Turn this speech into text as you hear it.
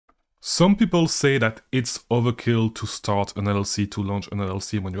Some people say that it's overkill to start an LLC, to launch an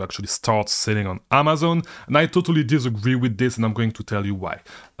LLC when you actually start selling on Amazon, and I totally disagree with this, and I'm going to tell you why.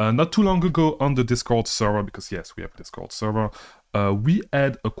 Not too long ago on the Discord server, because yes, we have a Discord server, we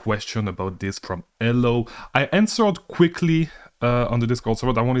had a question about this from Hello. I answered quickly on the Discord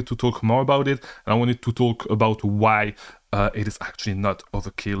server. I wanted to talk more about it, and I wanted to talk about why it is actually not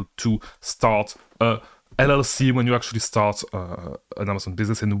overkill to start a LLC when you actually start an Amazon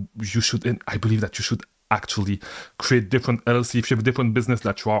business, and you should, and I believe that you should actually create different LLC. If you have a different business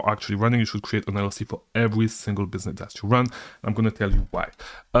that you are actually running, you should create an LLC for every single business that you run. I'm going to tell you why.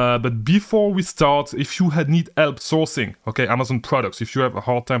 But before we start, if you need help sourcing, okay, Amazon products, if you have a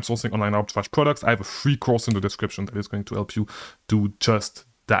hard time sourcing online arbitrage products, I have a free course in the description that is going to help you do just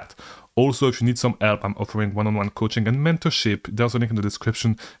that. Also, if you need some help, I'm offering one-on-one coaching and mentorship. There's a link in the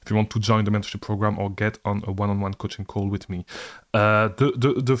description if you want to join the mentorship program or get on a one-on-one coaching call with me. The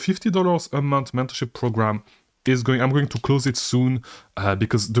 $50 a month mentorship program is I'm going to close it soon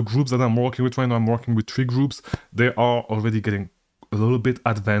because the groups that I'm working with right now, I'm working with 3 groups. They are already getting a little bit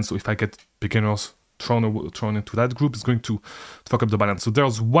advanced. So if I get beginners thrown into that group, it's going to fuck up the balance. So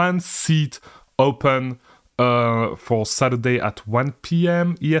there's 1 seat open for Saturday at 1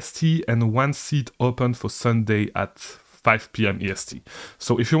 p.m. EST and 1 seat open for Sunday at 5 p.m. EST.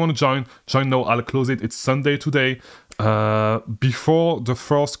 So if you want to join now. I'll close it. It's Sunday today. Before the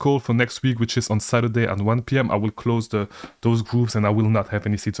first call for next week, which is on Saturday at 1 p.m., I will close those groups, and I will not have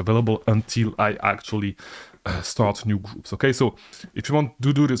any seats available until I actually start new groups. Okay, so if you want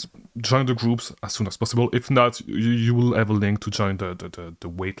to do this, join the groups as soon as possible. If not, you will have a link to join the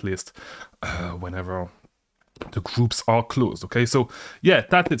wait list whenever the groups are closed. Okay, so yeah,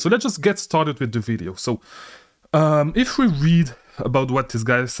 that's it. So let's just get started with the video. So if we read about what this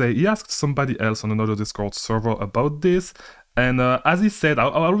guy say, he asked somebody else on another Discord server about this, and as he said, I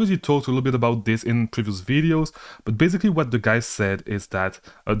already talked a little bit about this in previous videos, but basically what the guy said is that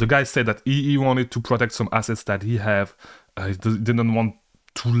the guy said that he wanted to protect some assets that he have. He didn't want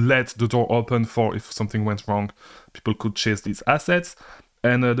to let the door open for if something went wrong, people could chase these assets.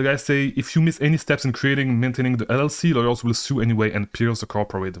 And the guy say, if you miss any steps in creating, maintaining the LLC, lawyers will sue anyway and pierce the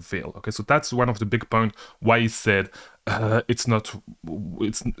corporate veil. Okay, so that's one of the big points why he said it's not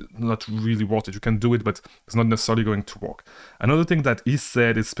really worth it. You can do it, but it's not necessarily going to work. Another thing that he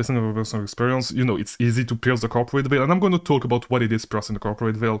said is, based on personal experience, you know, it's easy to pierce the corporate veil, and I'm going to talk about what it is piercing the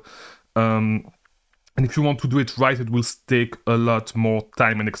corporate veil. And if you want to do it right, it will take a lot more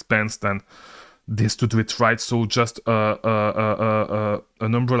time and expense than this to do it right. So just an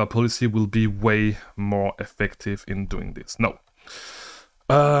umbrella policy will be way more effective in doing this. No.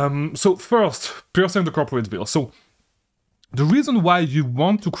 So first, piercing the corporate veil. So the reason why you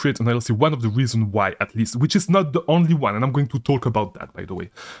want to create an LLC, one of the reasons why at least, which is not the only one, and I'm going to talk about that, by the way,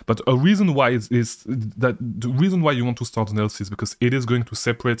 but a reason why is that the reason why you want to start an LLC is because it is going to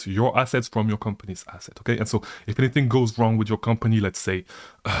separate your assets from your company's asset, okay? And so if anything goes wrong with your company, let's say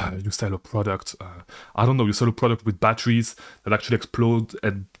you sell a product, I don't know, you sell a product with batteries that actually explode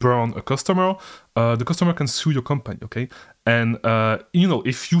and burn a customer, the customer can sue your company, okay? And, you know,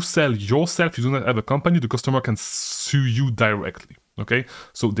 if you sell yourself, you do not have a company, the customer can sue you directly, okay?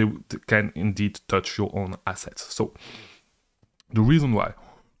 So they can indeed touch your own assets. So the reason why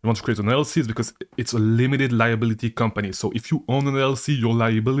you want to create an LLC is because it's a limited liability company. So if you own an LLC,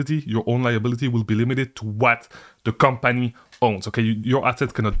 your own liability will be limited to what the company owns, okay? Your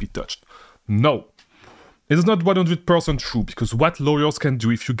assets cannot be touched. No. It is not 100% true, because what lawyers can do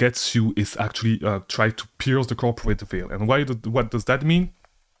if you get sued is actually try to pierce the corporate veil. And what does that mean?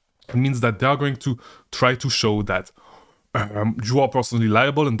 It means that they are going to try to show that you are personally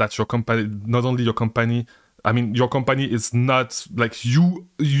liable, and that your company, not only your company, I mean, your company is not like you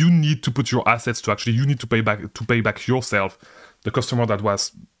need to put your assets to actually, you need to pay back yourself, the customer that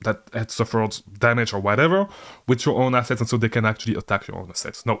had suffered damage or whatever with your own assets, and so they can actually attack your own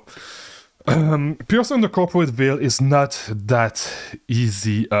assets. No. Piercing the corporate veil is not that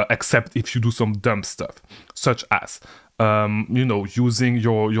easy, except if you do some dumb stuff, such as, you know, using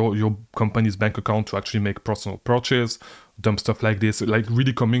your company's bank account to actually make personal purchase, dumb stuff like this, like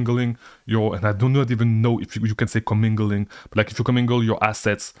really commingling and I do not even know if you can say commingling, but like if you commingle your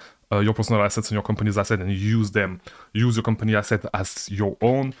assets, your personal assets and your company's asset, and use your company asset as your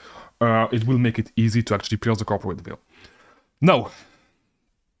own, it will make it easy to actually pierce the corporate veil. Now,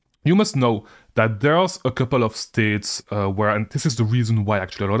 you must know that there's a couple of states where, and this is the reason why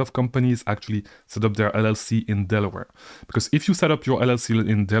actually a lot of companies actually set up their LLC in Delaware. Because if you set up your LLC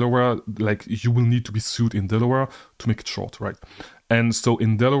in Delaware, like you will need to be sued in Delaware to make it short, right? And so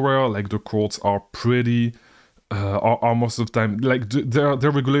in Delaware, like the courts are pretty are most of the time, like their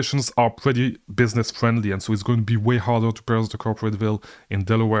regulations are pretty business friendly, and so it's going to be way harder to pierce the corporate veil in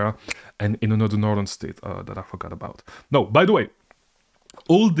Delaware and in another northern state that I forgot about. No, by the way,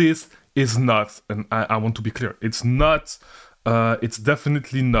 all this is not, and I want to be clear, it's not, it's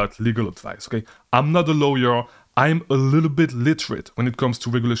definitely not legal advice, okay? I'm not a lawyer. I'm a little bit literate when it comes to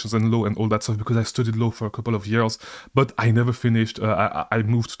regulations and law and all that stuff because I studied law for a couple of years, but I never finished. I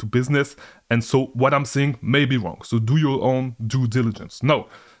moved to business, and so what I'm saying may be wrong. So do your own due diligence. No,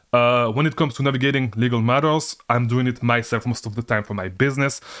 when it comes to navigating legal matters, I'm doing it myself most of the time for my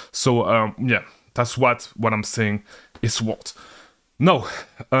business. So yeah, that's what I'm saying is what. No,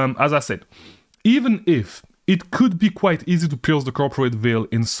 as I said, even if it could be quite easy to pierce the corporate veil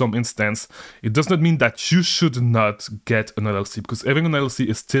in some instance, it does not mean that you should not get an LLC, because having an LLC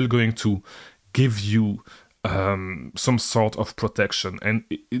is still going to give you some sort of protection, and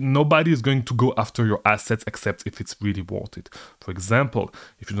nobody is going to go after your assets except if it's really worth it. For example,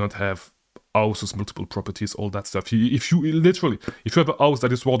 if you don't have houses, multiple properties, all that stuff. If you have a house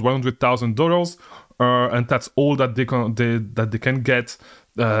that is worth $100,000 and that's all that they can get,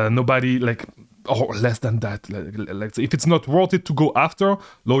 nobody like, or less than that. Like if it's not worth it to go after,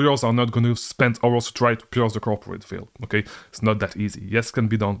 lawyers are not going to spend hours to try to pierce the corporate veil. Okay, it's not that easy. Yes, it can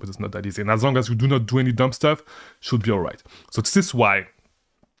be done, but it's not that easy. And as long as you do not do any dumb stuff, should be all right. So this is why,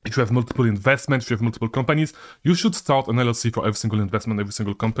 if you have multiple investments, if you have multiple companies, you should start an LLC for every single investment, every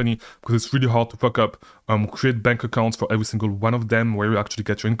single company, because it's really hard to fuck up. Create bank accounts for every single one of them where you actually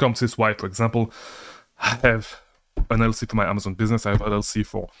get your income. This is why, for example, I have an LLC for my Amazon business, I have an LLC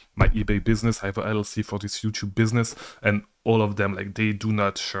for my eBay business, I have an LLC for this YouTube business, and all of them, like, they do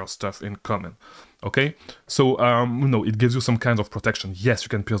not share stuff in common. Okay, so it gives you some kind of protection. Yes, you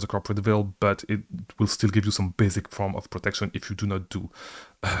can pierce the corporate veil, but it will still give you some basic form of protection if you do not do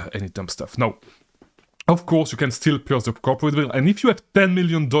any dumb stuff. Now, of course, you can still pierce the corporate veil, and if you have $10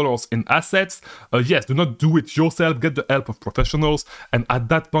 million in assets, yes, do not do it yourself. Get the help of professionals, and at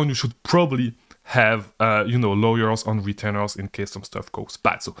that point, you should probably have lawyers on retainers in case some stuff goes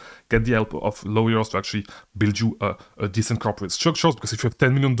bad. So get the help of lawyers to actually build you a decent corporate structure, because if you have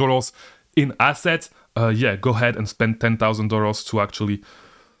 $10 million in assets, yeah, go ahead and spend $10,000 to actually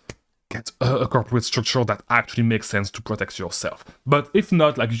get a corporate structure that actually makes sense to protect yourself. But if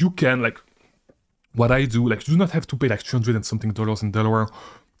not, like, you can, like what I do, like, you do not have to pay like $300 and something in Delaware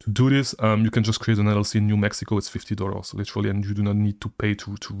to do this. You can just create an LLC in New Mexico. It's $50 literally, and you do not need to pay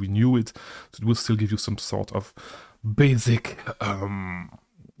to renew it. So it will still give you some sort of basic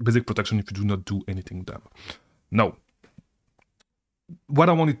protection if you do not do anything dumb. Now, what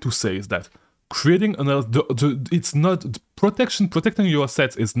I wanted to say is that creating an LLC, it's not protecting your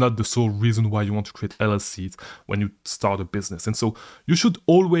assets is not the sole reason why you want to create LLCs when you start a business. And so you should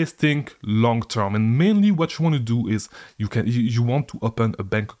always think long term. And mainly what you want to do is you want to open a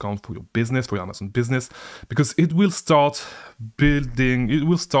bank account for your business, for your Amazon business, because it will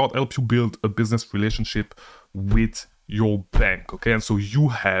help you build a business relationship with your bank. Okay, and so you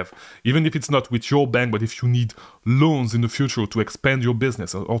have, even if it's not with your bank, but if you need loans in the future to expand your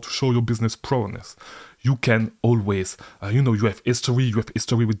business or to show your business prowess, you can always you have history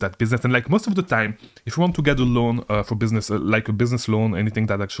with that business. And like most of the time, if you want to get a loan for business, like a business loan, anything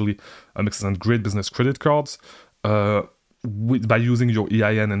that actually makes sense, great business credit cards, by using your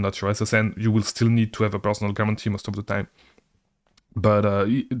EIN and not your SSN, you will still need to have a personal guarantee most of the time. But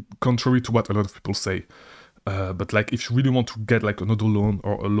contrary to what a lot of people say, but like if you really want to get like another loan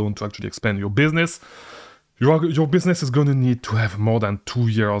or a loan to actually expand your business, your business is going to need to have more than 2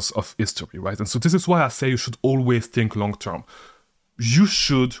 years of history, right? And so this is why I say you should always think long term. You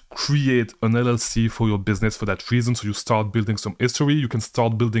should create an LLC for your business for that reason. So you start building some history. You can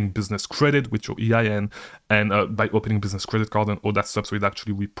start building business credit with your EIN and by opening business credit card and all that stuff. So it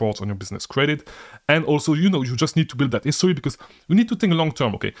actually reports on your business credit. And also, you just need to build that history because you need to think long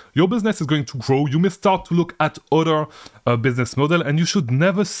term. Okay, your business is going to grow. You may start to look at other business model, and you should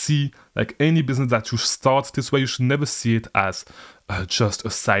never see like any business that you start this way. You should never see it as just a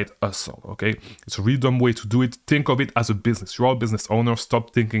side hustle, okay? It's a really dumb way to do it. Think of it as a business. You're a business owner.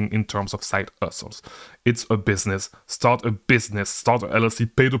 Stop thinking in terms of side hustles. It's a business. Start a business. Start an LLC.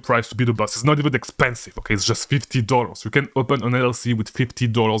 Pay the price to be the boss. It's not even expensive, okay? It's just $50. You can open an LLC with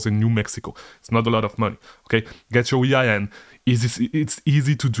 $50 in New Mexico. It's not a lot of money, okay? Get your EIN. It's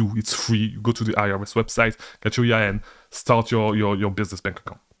easy to do. It's free. You go to the IRS website, get your EIN, start your business bank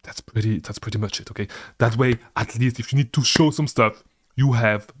account. That's pretty much it, okay? That way, at least if you need to show some stuff, you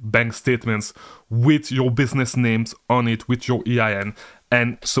have bank statements with your business names on it, with your EIN.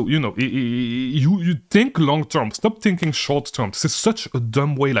 And so, you think long term. Stop thinking short term. This is such a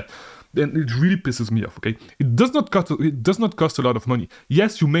dumb way. Like, then it really pisses me off, okay? It does not cost a lot of money.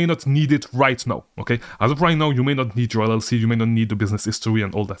 Yes, you may not need it right now, okay? As of right now, you may not need your LLC, you may not need the business history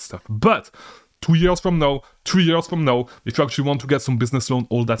and all that stuff. But 2 years from now, 3 years from now, if you actually want to get some business loan,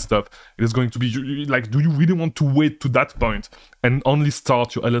 all that stuff, it is going to be like, do you really want to wait to that point and only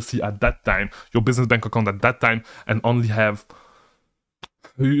start your LLC at that time, your business bank account at that time, and only have...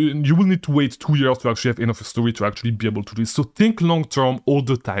 You will need to wait 2 years to actually have enough history to actually be able to do this. So think long term all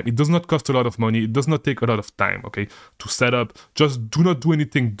the time. It does not cost a lot of money. It does not take a lot of time, okay, to set up. Just do not do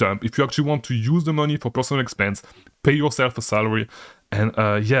anything dumb. If you actually want to use the money for personal expense, pay yourself a salary, and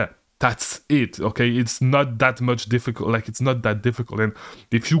yeah, that's it, okay? It's not that much difficult. Like, it's not that difficult. And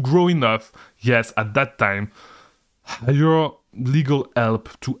if you grow enough, yes, at that time, hire legal help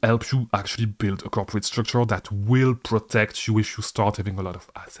to help you actually build a corporate structure that will protect you if you start having a lot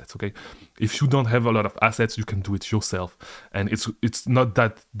of assets, okay? If you don't have a lot of assets, you can do it yourself. And it's not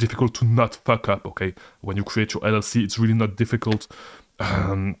that difficult to not fuck up, okay? When you create your LLC, it's really not difficult.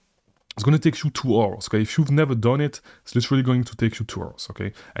 It's going to take you 2 hours, okay? If you've never done it, it's literally going to take you 2 hours,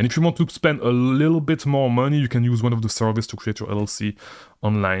 okay? And if you want to spend a little bit more money, you can use one of the services to create your LLC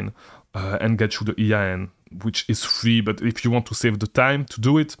online and get you the EIN, which is free. But if you want to save the time to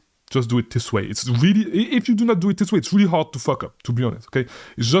do it, just do it this way. It's really, if you do not do it this way, it's really hard to fuck up, to be honest, okay?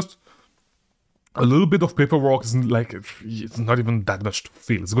 It's just a little bit of paperwork. Isn't like, it's not even that much to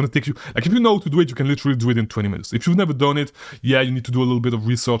fill. It's going to take you, like, if you know how to do it, you can literally do it in 20 minutes. If you've never done it, yeah, you need to do a little bit of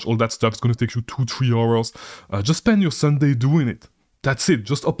research, all that stuff. It's going to take you 2-3 hours. Just spend your Sunday doing it. That's it.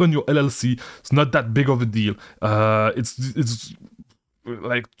 Just open your LLC. It's not that big of a deal. It's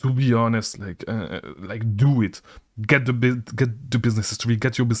like, to be honest, like do it. Get the business history,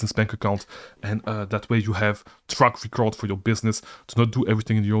 get your business bank account, and that way you have track record for your business. Do not do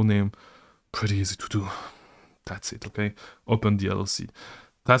everything in your name. Pretty easy to do. That's it, okay? Open the LLC.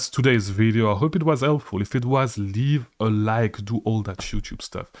 That's today's video. I hope it was helpful. If it was, leave a like, do all that YouTube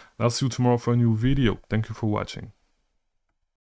stuff. I'll see you tomorrow for a new video. Thank you for watching.